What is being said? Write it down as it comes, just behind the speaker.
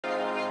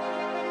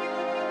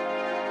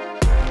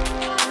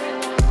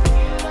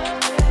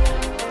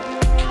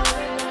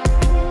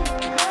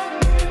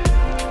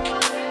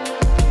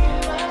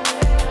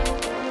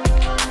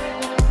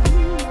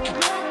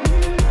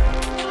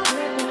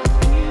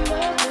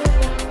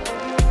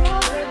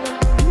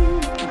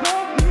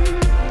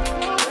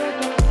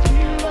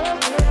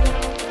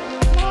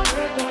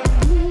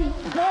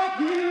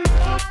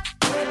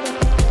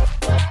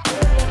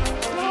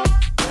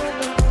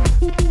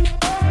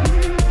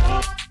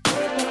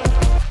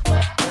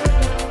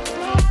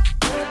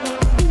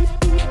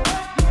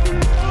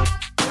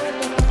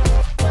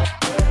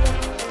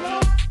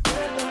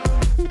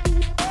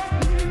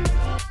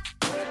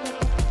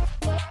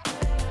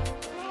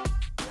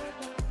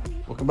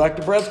back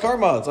to Brad's Car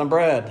Mods. I'm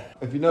Brad.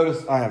 If you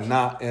notice, I am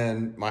not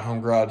in my home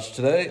garage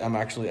today. I'm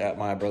actually at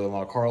my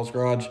brother-in-law Karl's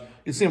garage.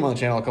 You've seen him on the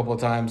channel a couple of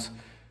times,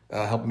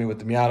 helping me with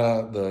the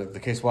Miata, the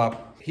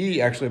K-swap.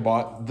 He actually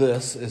bought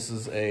this. This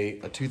is a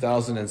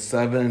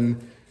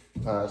 2007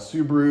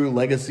 Subaru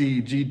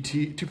Legacy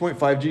GT 2.5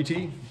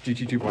 GT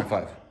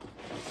 2.5.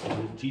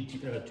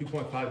 GT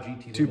 2.5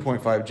 GT.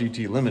 2.5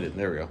 GT Limited.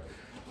 There we go.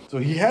 So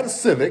he had a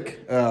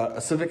Civic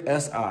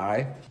Si,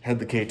 had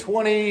the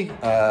K20,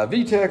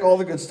 VTEC, all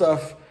the good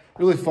stuff.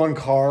 Really fun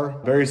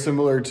car, very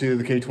similar to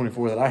the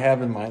K24 that I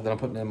have in that I'm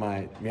putting in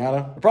my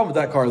Miata. The problem with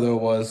that car though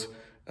was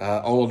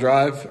front-wheel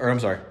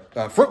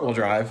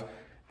drive,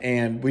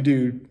 and we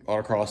do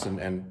autocross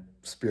and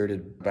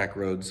spirited back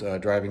roads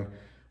driving.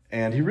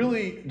 And he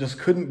really just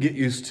couldn't get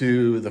used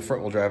to the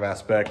front-wheel drive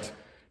aspect.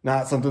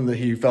 Not something that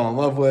he fell in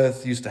love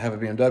with. He used to have a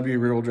BMW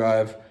rear-wheel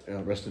drive.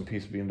 Rest in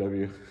peace,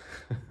 BMW.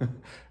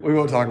 We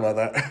won't talk about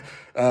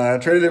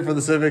that. Traded it for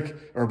the Civic,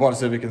 or bought a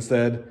Civic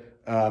instead.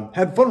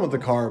 Had fun with the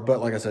car,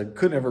 but like I said,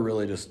 could never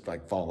really just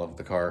like fall in love with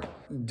the car.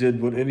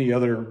 Did what any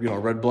other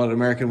red-blooded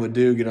American would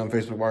do: get on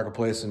Facebook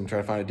Marketplace and try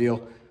to find a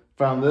deal.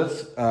 Found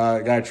this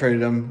guy,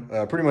 traded him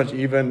pretty much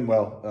even.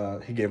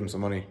 Well, he gave him some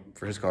money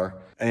for his car.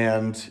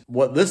 And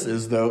what this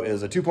is though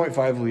is a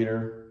 2.5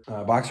 liter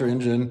boxer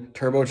engine,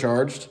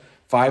 turbocharged,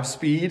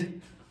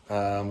 5-speed,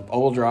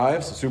 all-wheel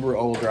drive, so Subaru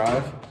all-wheel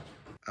drive.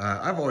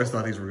 I've always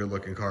thought these were good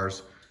looking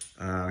cars.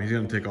 He's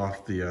gonna take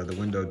off the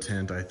window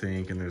tint, I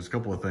think, and there's a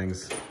couple of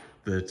things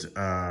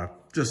that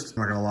just,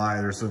 I'm not gonna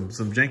lie, there's some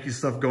janky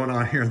stuff going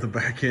on here in the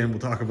back end we'll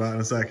talk about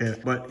in a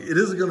second. But it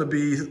is gonna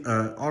be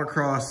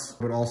autocross,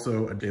 but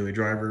also a daily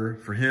driver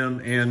for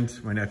him and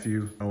my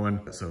nephew,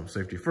 Owen. So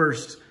safety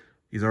first.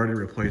 He's already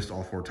replaced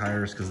all 4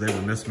 tires because they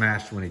were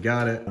mismatched when he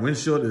got it. The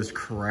windshield is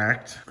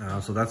cracked,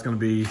 so that's gonna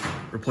be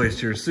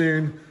replaced here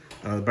soon.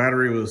 The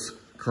battery was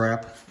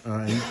crap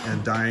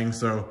and dying,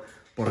 so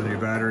bought a new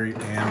battery,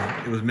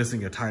 and it was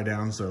missing a tie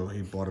down, so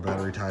he bought a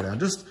battery tie down.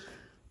 Just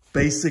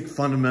basic,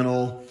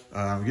 fundamental,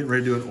 getting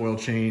ready to do an oil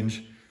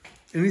change.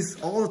 And these,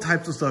 all the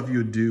types of stuff you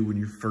would do when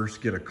you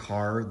first get a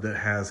car that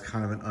has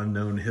kind of an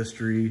unknown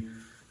history.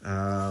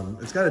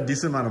 It's got a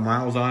decent amount of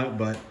miles on it,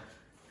 but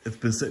it's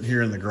been sitting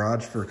here in the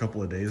garage for a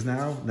couple of days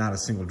now. Not a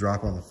single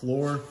drop on the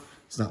floor.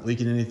 It's not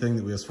leaking anything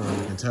that we, as far as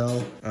we can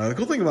tell. The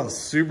cool thing about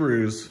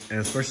Subarus,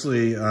 and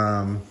especially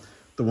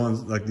the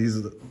ones like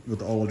these with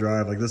the all-wheel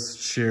drive, like this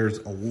shares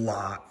a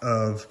lot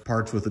of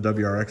parts with the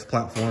WRX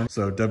platform.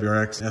 So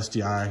WRX,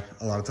 STI,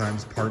 a lot of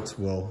times parts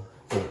will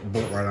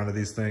bolt right onto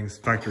these things.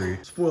 Factory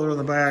spoiler on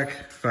the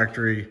back,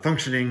 factory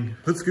functioning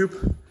hood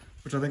scoop,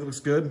 which I think looks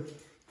good.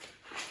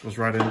 Goes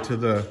right into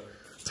the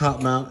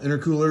top mount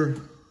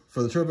intercooler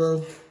for the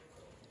turbo.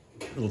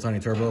 Little tiny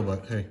turbo,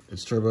 but hey,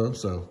 it's turbo.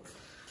 So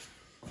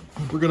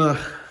we're gonna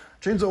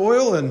change the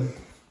oil and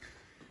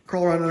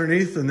crawl around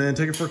underneath and then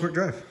take it for a quick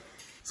drive.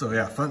 So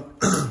yeah, fun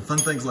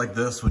things like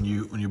this when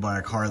you buy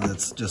a car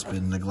that's just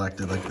been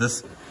neglected. Like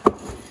this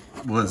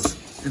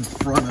was in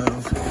front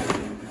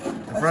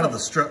of the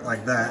strut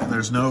like that, and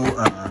there's no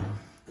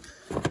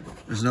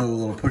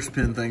little push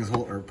pin things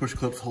or push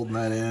clips holding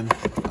that in.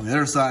 On the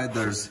other side,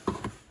 there's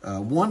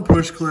one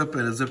push clip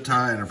and a zip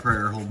tie and a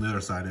prayer holding the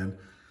other side in.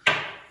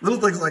 Little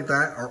things like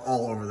that are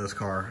all over this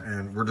car,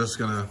 and we're just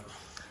gonna,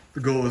 the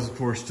goal is of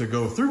course to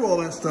go through all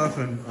that stuff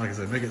and, like I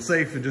said, make it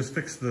safe and just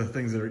fix the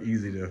things that are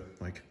easy to,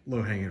 like,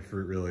 low hanging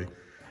fruit really.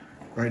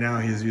 Right now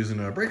he's using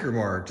a breaker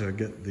bar to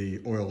get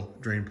the oil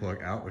drain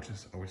plug out, which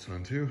is always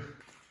fun too.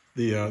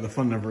 The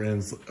fun never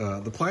ends.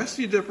 The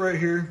plastic dip right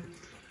here,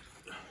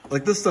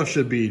 like this stuff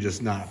should be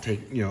just not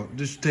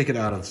just take it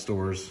out of the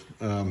stores.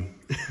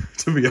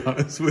 To be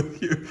honest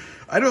with you,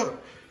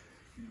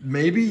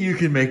 maybe you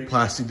can make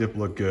plastic dip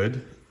look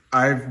good.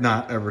 I've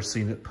not ever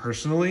seen it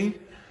personally.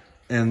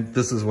 And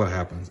this is what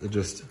happens. It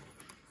just,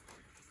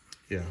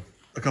 yeah.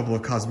 A couple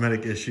of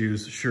cosmetic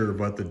issues, sure,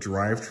 but the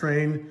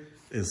drivetrain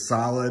is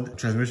solid.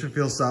 Transmission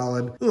feels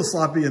solid. A little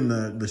sloppy in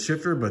the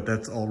shifter, but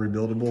that's all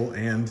rebuildable.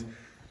 And,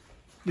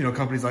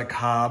 companies like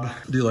Cobb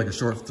do like a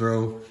short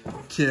throw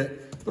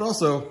kit. But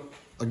also,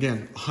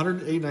 again,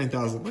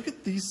 $189,000. Look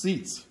at these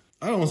seats.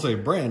 I don't want to say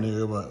brand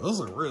new, but those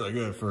look really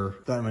good for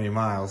that many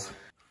miles.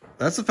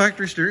 That's a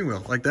factory steering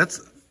wheel. Like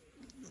there's,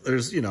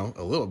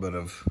 a little bit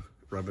of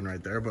rubbing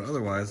right there, but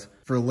otherwise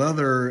for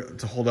leather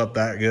to hold up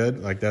that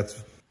good, like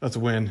that's a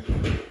win.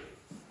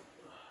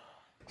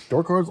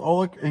 Door cards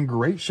all look in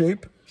great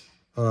shape.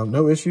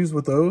 No issues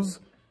with those.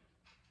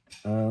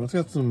 It's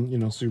got some,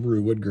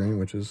 Subaru wood grain,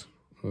 which is,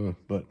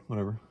 but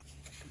whatever.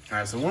 All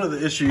right, so one of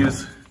the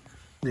issues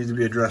needs to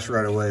be addressed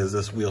right away is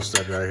this wheel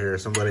stud right here.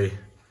 Somebody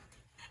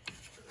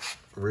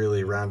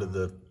really rounded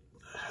the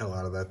hell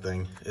out of that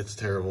thing. It's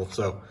terrible.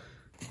 So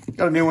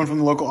got a new one from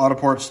the local auto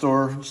parts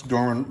store. It's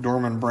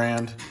Dorman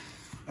brand.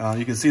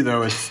 You can see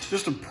though, it's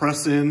just a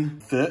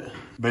press-in fit.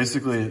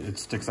 Basically, it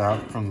sticks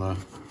out from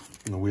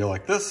the wheel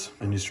like this,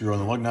 and you screw on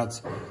the lug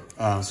nuts.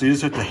 So you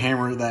just have to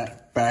hammer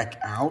that back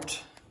out,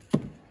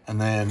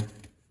 and then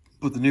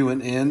put the new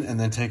one in, and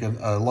then take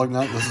a lug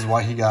nut. This is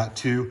why he got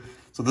 2.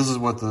 So this is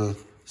what the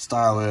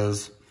style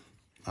is.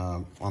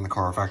 on the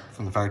car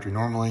from the factory.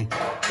 Normally,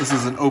 this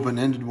is an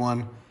open-ended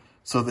one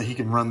so that he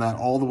can run that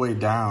all the way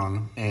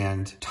down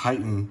and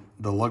tighten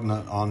the lug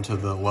nut onto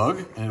the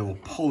lug, and it will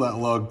pull that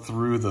lug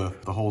through the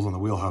holes on the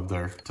wheel hub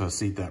there to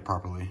seat that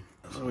properly.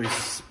 So we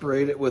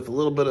sprayed it with a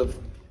little bit of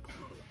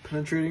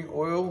penetrating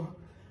oil,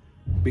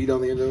 beat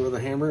on the end of it with a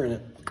hammer, and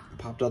it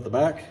popped out the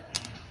back.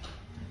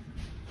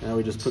 Now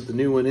we just put the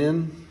new one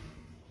in,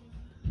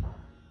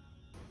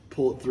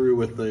 pull it through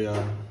with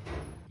the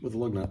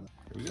lug nut.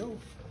 Here we go.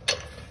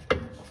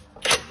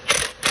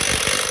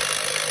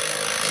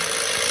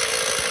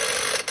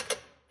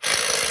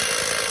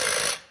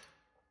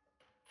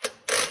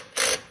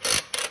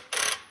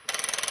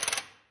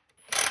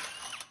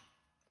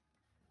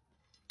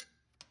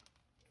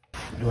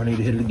 Do I need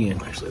to hit it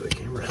again? Actually, the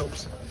camera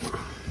helps.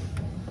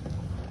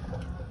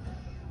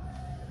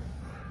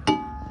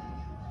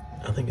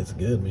 I think it's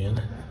good, man.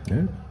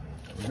 Yeah.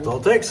 That's all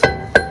it takes.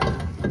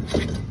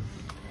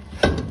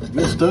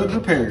 Wheel stud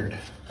repaired.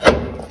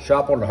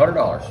 Shop ordered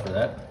 $100 for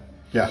that.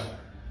 Yeah.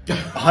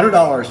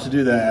 $100 to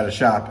do that at a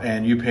shop,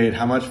 and you paid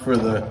how much for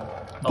the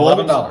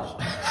bulbs? $11.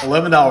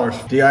 $11.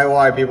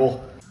 DIY,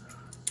 people.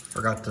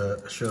 Forgot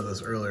to show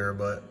this earlier,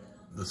 but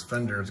this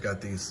fender's got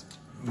these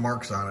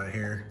marks on it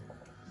here.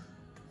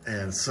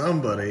 And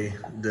somebody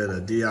did a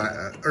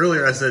DIY.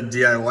 Earlier I said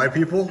DIY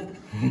people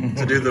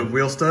to do the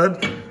wheel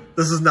stud.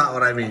 This is not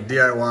what I mean.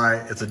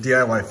 DIY, it's a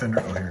DIY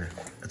fender. Oh, here.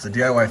 It's a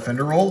DIY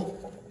fender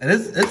roll. And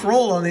it's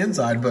rolled on the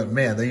inside, but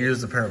man, they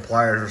used a pair of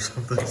pliers or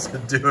something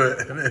to do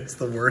it. And it's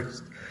the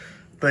worst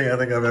thing I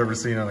think I've ever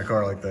seen on a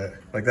car like that.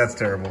 Like, that's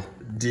terrible.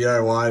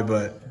 DIY,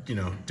 but, you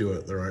know, do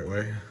it the right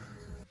way.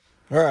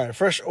 All right,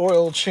 fresh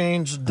oil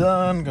change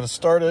done. Gonna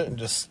start it and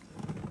just...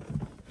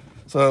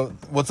 So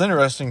what's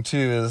interesting too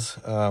is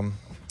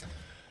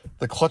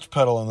the clutch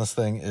pedal on this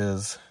thing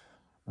is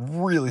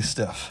really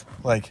stiff,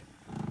 like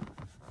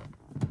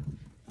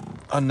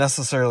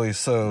unnecessarily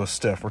so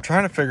stiff. We're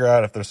trying to figure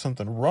out if there's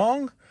something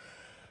wrong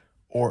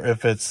or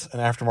if it's an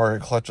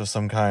aftermarket clutch of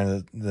some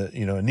kind that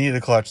you know, it needed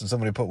a clutch and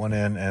somebody put one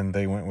in and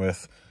they went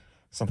with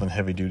something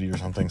heavy duty or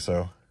something.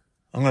 So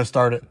I'm going to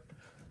start it.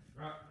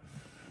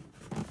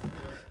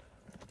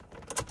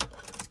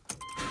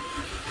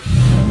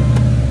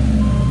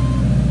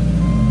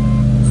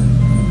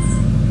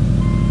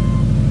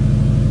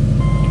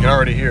 You can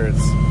already hear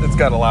it's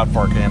got a loud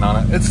fart can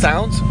on it. It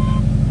sounds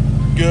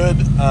good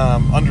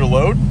under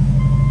load.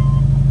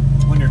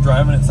 When you're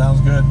driving, it sounds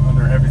good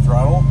under heavy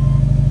throttle,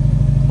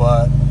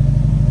 but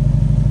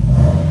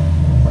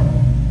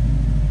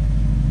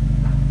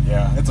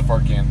yeah, it's a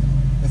fart can.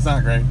 It's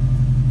not great.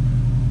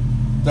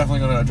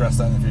 Definitely going to address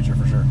that in the future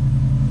for sure.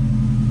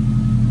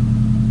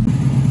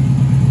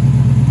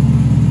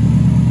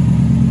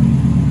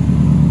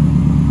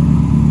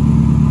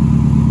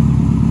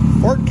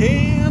 Fart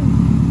can.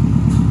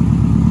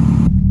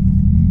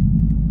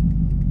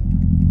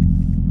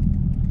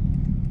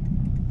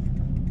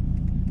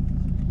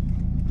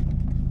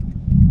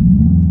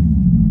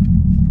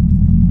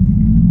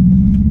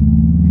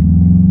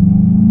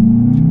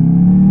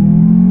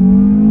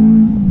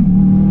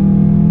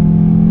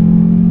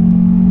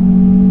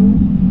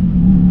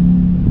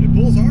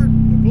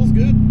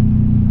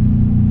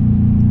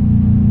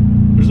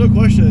 No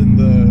question,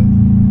 the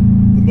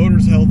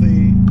motor's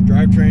healthy, the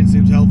drivetrain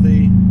seems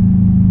healthy.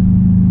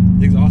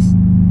 The exhaust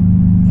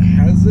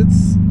has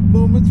its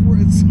moments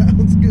where it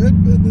sounds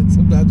good, but then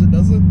sometimes it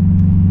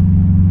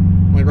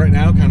doesn't. Like right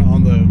now, kind of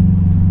on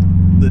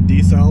the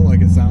decel,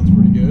 like it sounds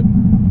pretty good.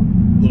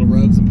 Little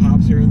revs and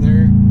pops here and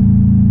there.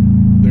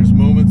 There's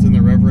moments in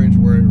the rev range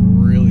where it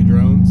really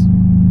drones.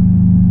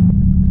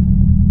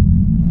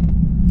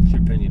 What's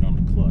your opinion on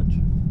the clutch?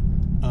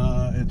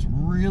 It's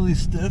really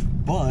stiff,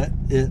 but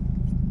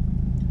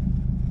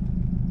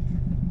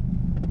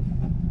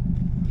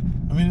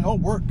I mean, it all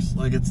works.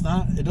 Like, it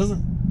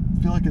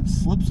doesn't feel like it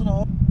slips at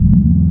all.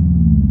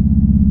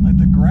 Like,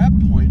 the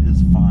grab point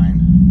is fine.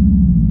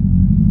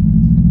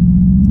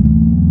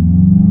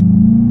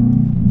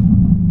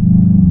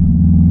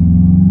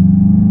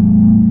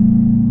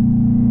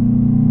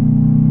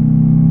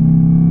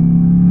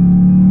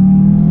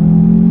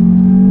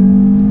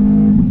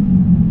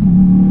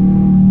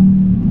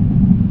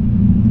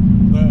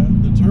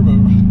 The turbo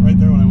right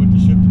there when I went to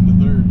shift into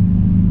third,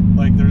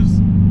 like,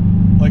 there's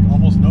like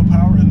almost no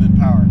power and then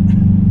power.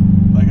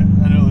 Like,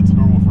 I know that's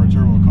normal for a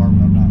turbo car,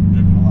 but I'm not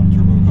driven a lot of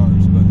turbo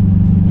cars. But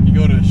when you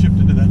go to shift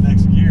into that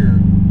next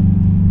gear,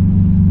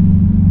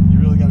 you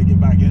really got to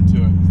get back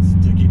into it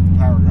to keep the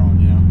power going,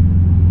 you know?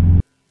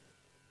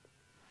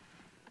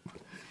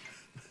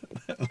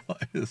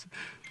 That is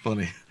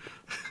funny.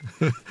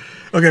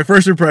 Okay,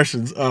 first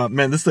impressions.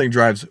 Man, this thing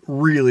drives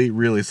really,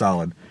 really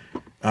solid.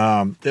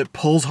 It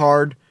pulls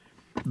hard.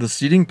 The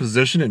seating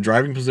position and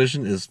driving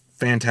position is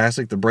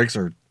fantastic. The brakes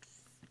are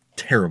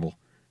terrible.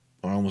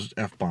 I almost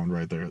F-bombed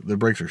right there. The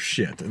brakes are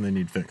shit and they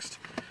need fixed.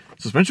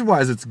 Suspension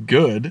wise, it's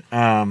good.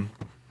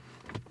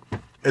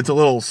 It's a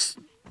little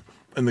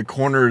in the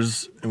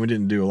corners, and we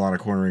didn't do a lot of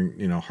cornering,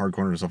 you know, hard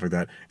corners and stuff like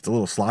that. It's a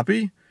little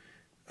sloppy,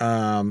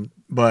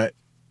 but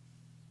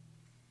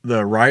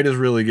The ride is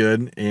really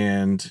good,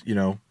 and you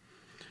know,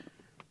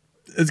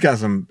 it's got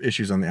some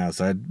issues on the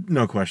outside,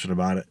 no question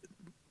about it.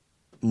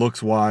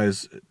 Looks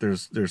wise,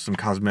 there's some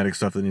cosmetic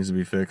stuff that needs to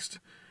be fixed,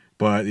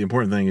 but the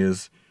important thing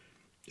is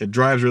it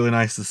drives really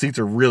nice. The seats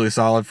are really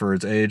solid for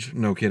its age,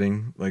 no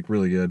kidding, like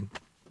really good.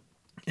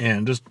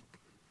 And just,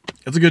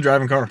 it's a good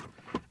driving car.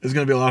 It's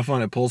gonna be a lot of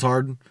fun. It pulls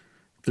hard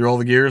through all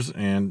the gears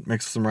and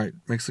makes some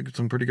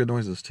pretty good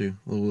noises too.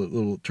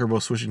 Little turbo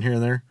swishing here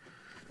and there.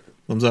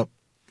 Thumbs up.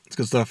 It's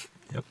good stuff.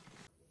 Yep.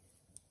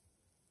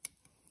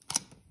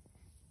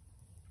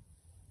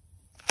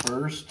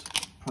 First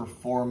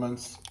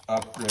performance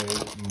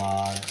upgrade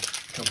mod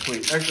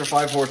complete. Extra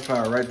 5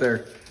 horsepower right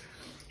there.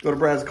 Go to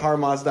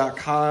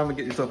bradscarmods.com and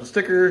get yourself a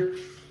sticker.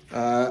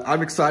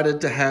 I'm excited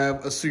to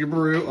have a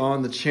Subaru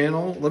on the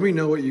channel. Let me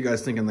know what you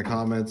guys think in the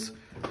comments.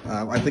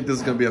 I think this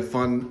is going to be a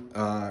fun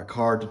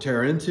car to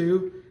tear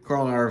into.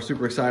 Carl and I are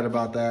super excited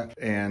about that,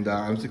 and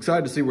I'm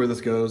excited to see where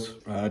this goes.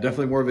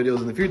 Definitely more videos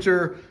in the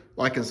future.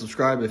 Like and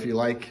subscribe if you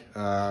like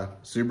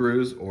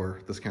Subarus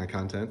or this kind of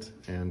content,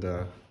 and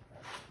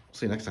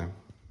see you next time.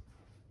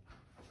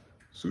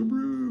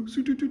 Subaru.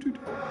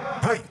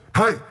 Hey,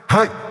 hey,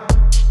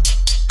 hey.